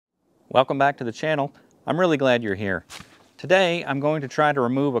Welcome back to the channel. I'm really glad you're here. Today I'm going to try to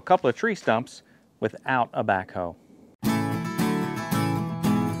remove a couple of tree stumps without a backhoe.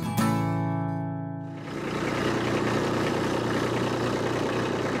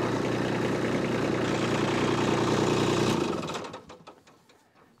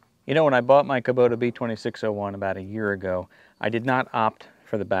 You know, when I bought my Kubota B2601 about a year ago, I did not opt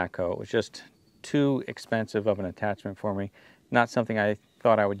for the backhoe. It was just too expensive of an attachment for me. Not something I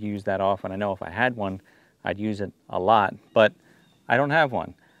thought I would use that often. I know if I had one, I'd use it a lot, but I don't have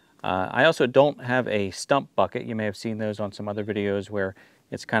one. I also don't have a stump bucket. You may have seen those on some other videos where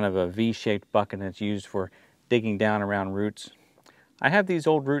it's kind of a V-shaped bucket and it's used for digging down around roots. I have these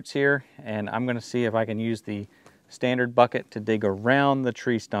old roots here, and I'm going to see if I can use the standard bucket to dig around the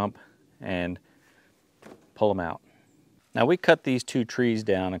tree stump and pull them out. Now, we cut these two trees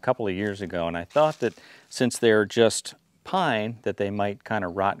down a couple of years ago, and I thought that since they're just pine that they might kind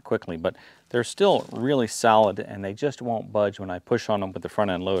of rot quickly, but they're still really solid and they just won't budge when I push on them with the front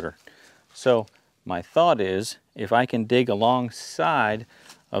end loader. So my thought is, if I can dig alongside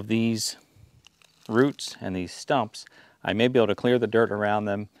of these roots and these stumps, I may be able to clear the dirt around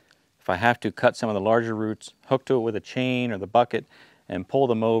them. If I have to cut some of the larger roots, hook to it with a chain or the bucket and pull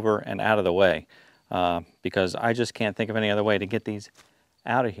them over and out of the way, because I just can't think of any other way to get these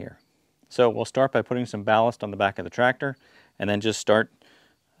out of here. So we'll start by putting some ballast on the back of the tractor and then just start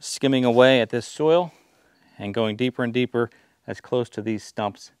skimming away at this soil and going deeper and deeper as close to these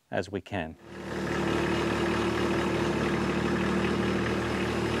stumps as we can.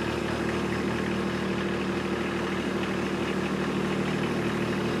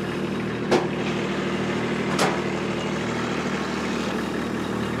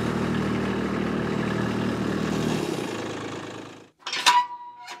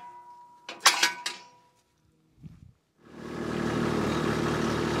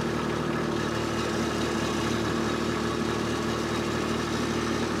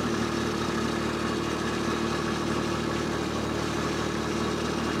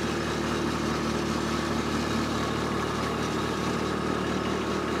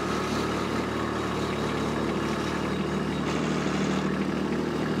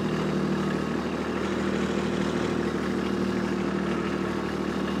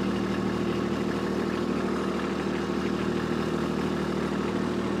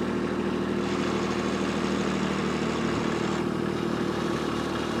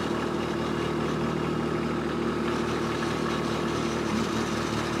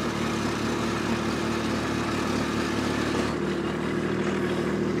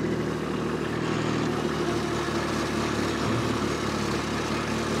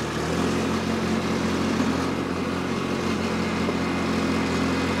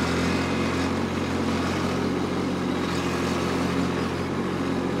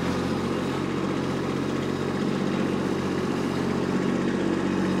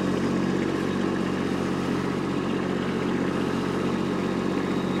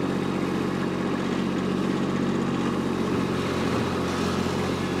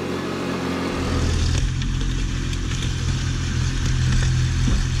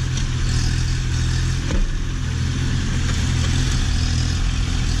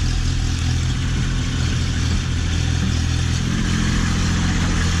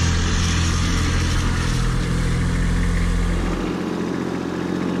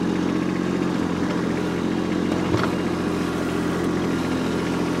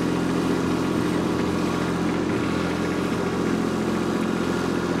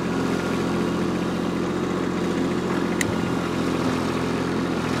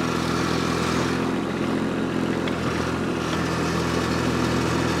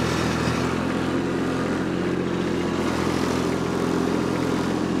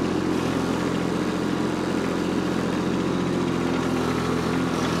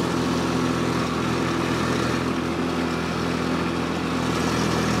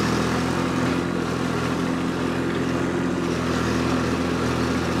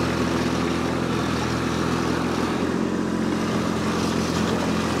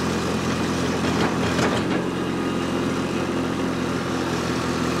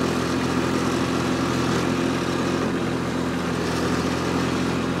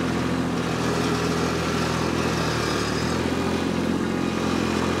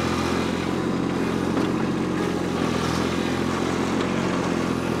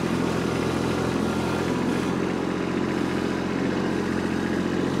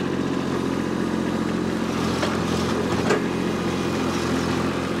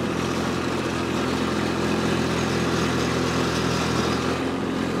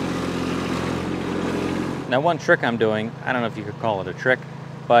 Now, one trick I'm doing, I don't know if you could call it a trick,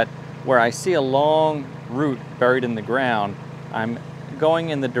 but where I see a long root buried in the ground, I'm going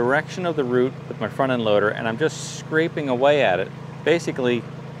in the direction of the root with my front end loader, and I'm just scraping away at it, basically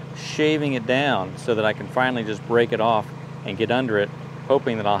shaving it down so that I can finally just break it off and get under it,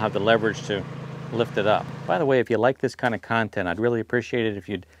 hoping that I'll have the leverage to lift it up. By the way, if you like this kind of content, I'd really appreciate it if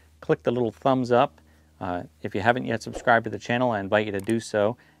you'd click the little thumbs up. If you haven't yet subscribed to the channel, I invite you to do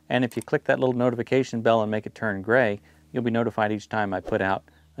so. And if you click that little notification bell and make it turn gray, you'll be notified each time I put out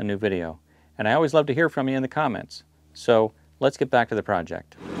a new video. And I always love to hear from you in the comments. So let's get back to the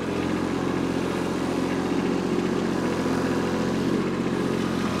project.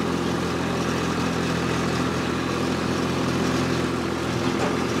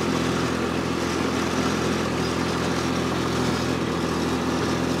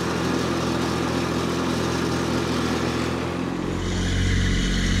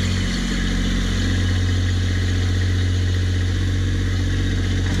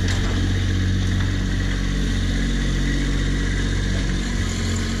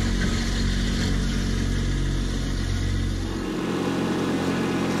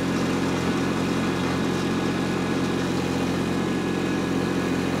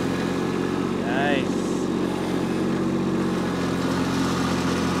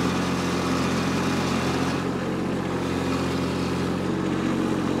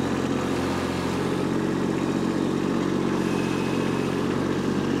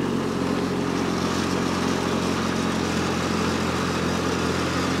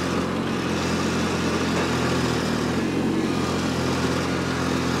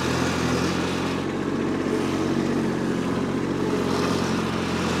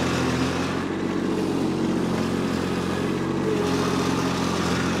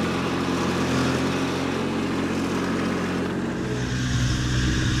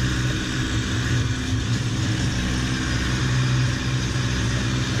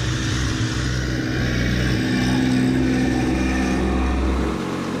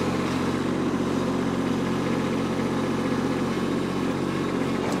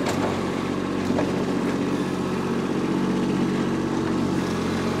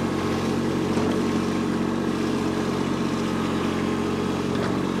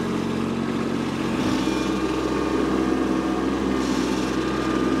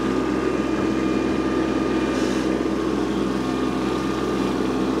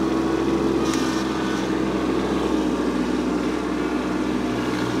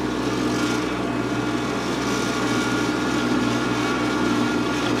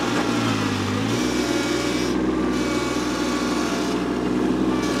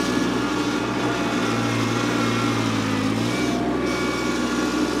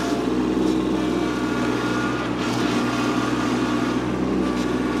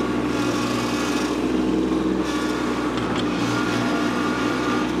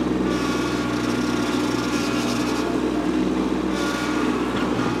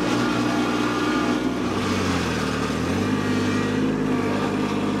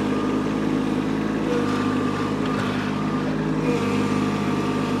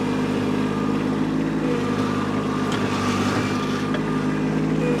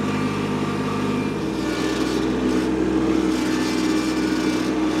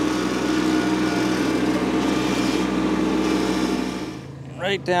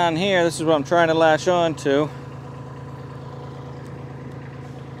 Right down here, this is what I'm trying to lash on to.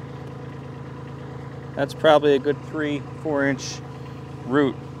 That's probably a good 3-4 inch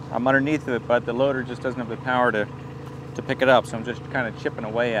root. I'm underneath of it, but the loader just doesn't have the power to pick it up, so I'm just kind of chipping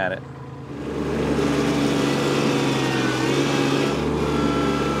away at it.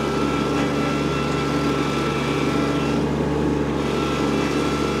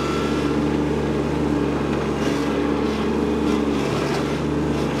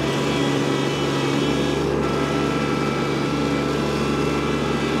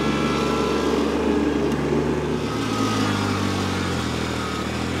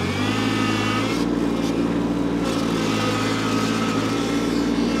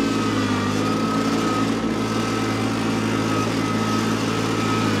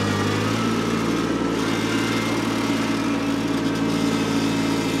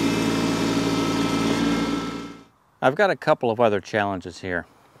 I've got a couple of other challenges here.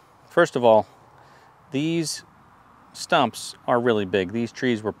 First of all, these stumps are really big. These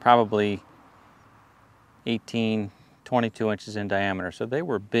trees were probably 18, 22 inches in diameter. So they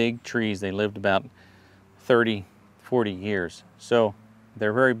were big trees. They lived about 30, 40 years. So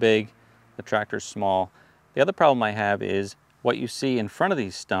they're very big. The tractor's small. The other problem I have is what you see in front of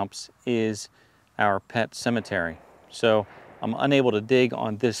these stumps is our pet cemetery. So I'm unable to dig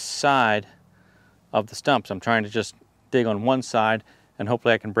on this side of the stumps. I'm trying to just dig on one side, then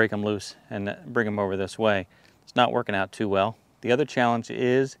hopefully I can break them loose and bring them over this way. It's not working out too well. The other challenge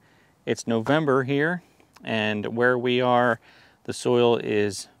is it's November here, and where we are, the soil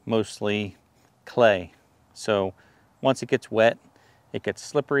is mostly clay. So once it gets wet, it gets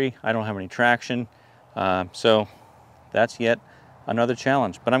slippery. I don't have any traction. So that's yet another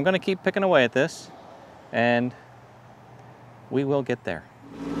challenge. But I'm going to keep picking away at this, and we will get there.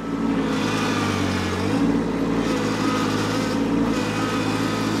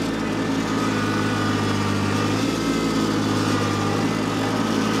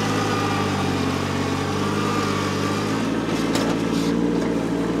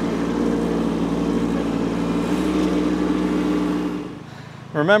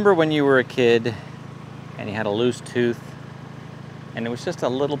 Remember when you were a kid and you had a loose tooth and it was just a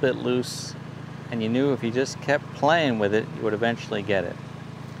little bit loose and you knew if you just kept playing with it, you would eventually get it?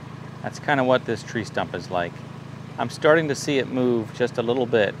 That's kind of what this tree stump is like. I'm starting to see it move just a little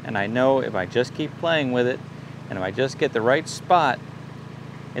bit, and I know if I just keep playing with it and if I just get the right spot,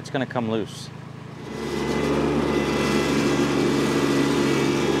 it's going to come loose.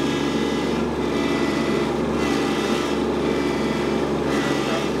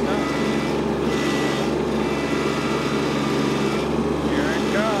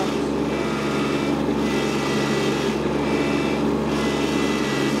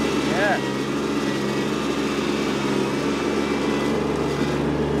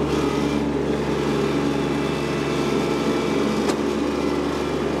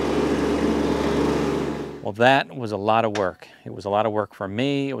 Well, that was a lot of work. It was a lot of work for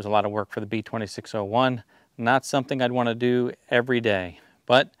me. It was a lot of work for the B2601. Not something I'd want to do every day,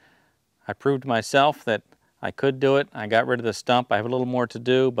 but I proved to myself that I could do it. I got rid of the stump. I have a little more to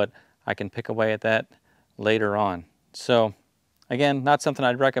do, but I can pick away at that later on. So again, not something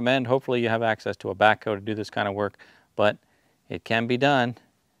I'd recommend. Hopefully you have access to a backhoe to do this kind of work, but it can be done,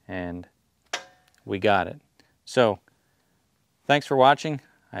 and we got it. So thanks for watching.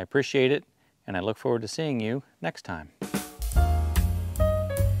 I appreciate it, and I look forward to seeing you next time.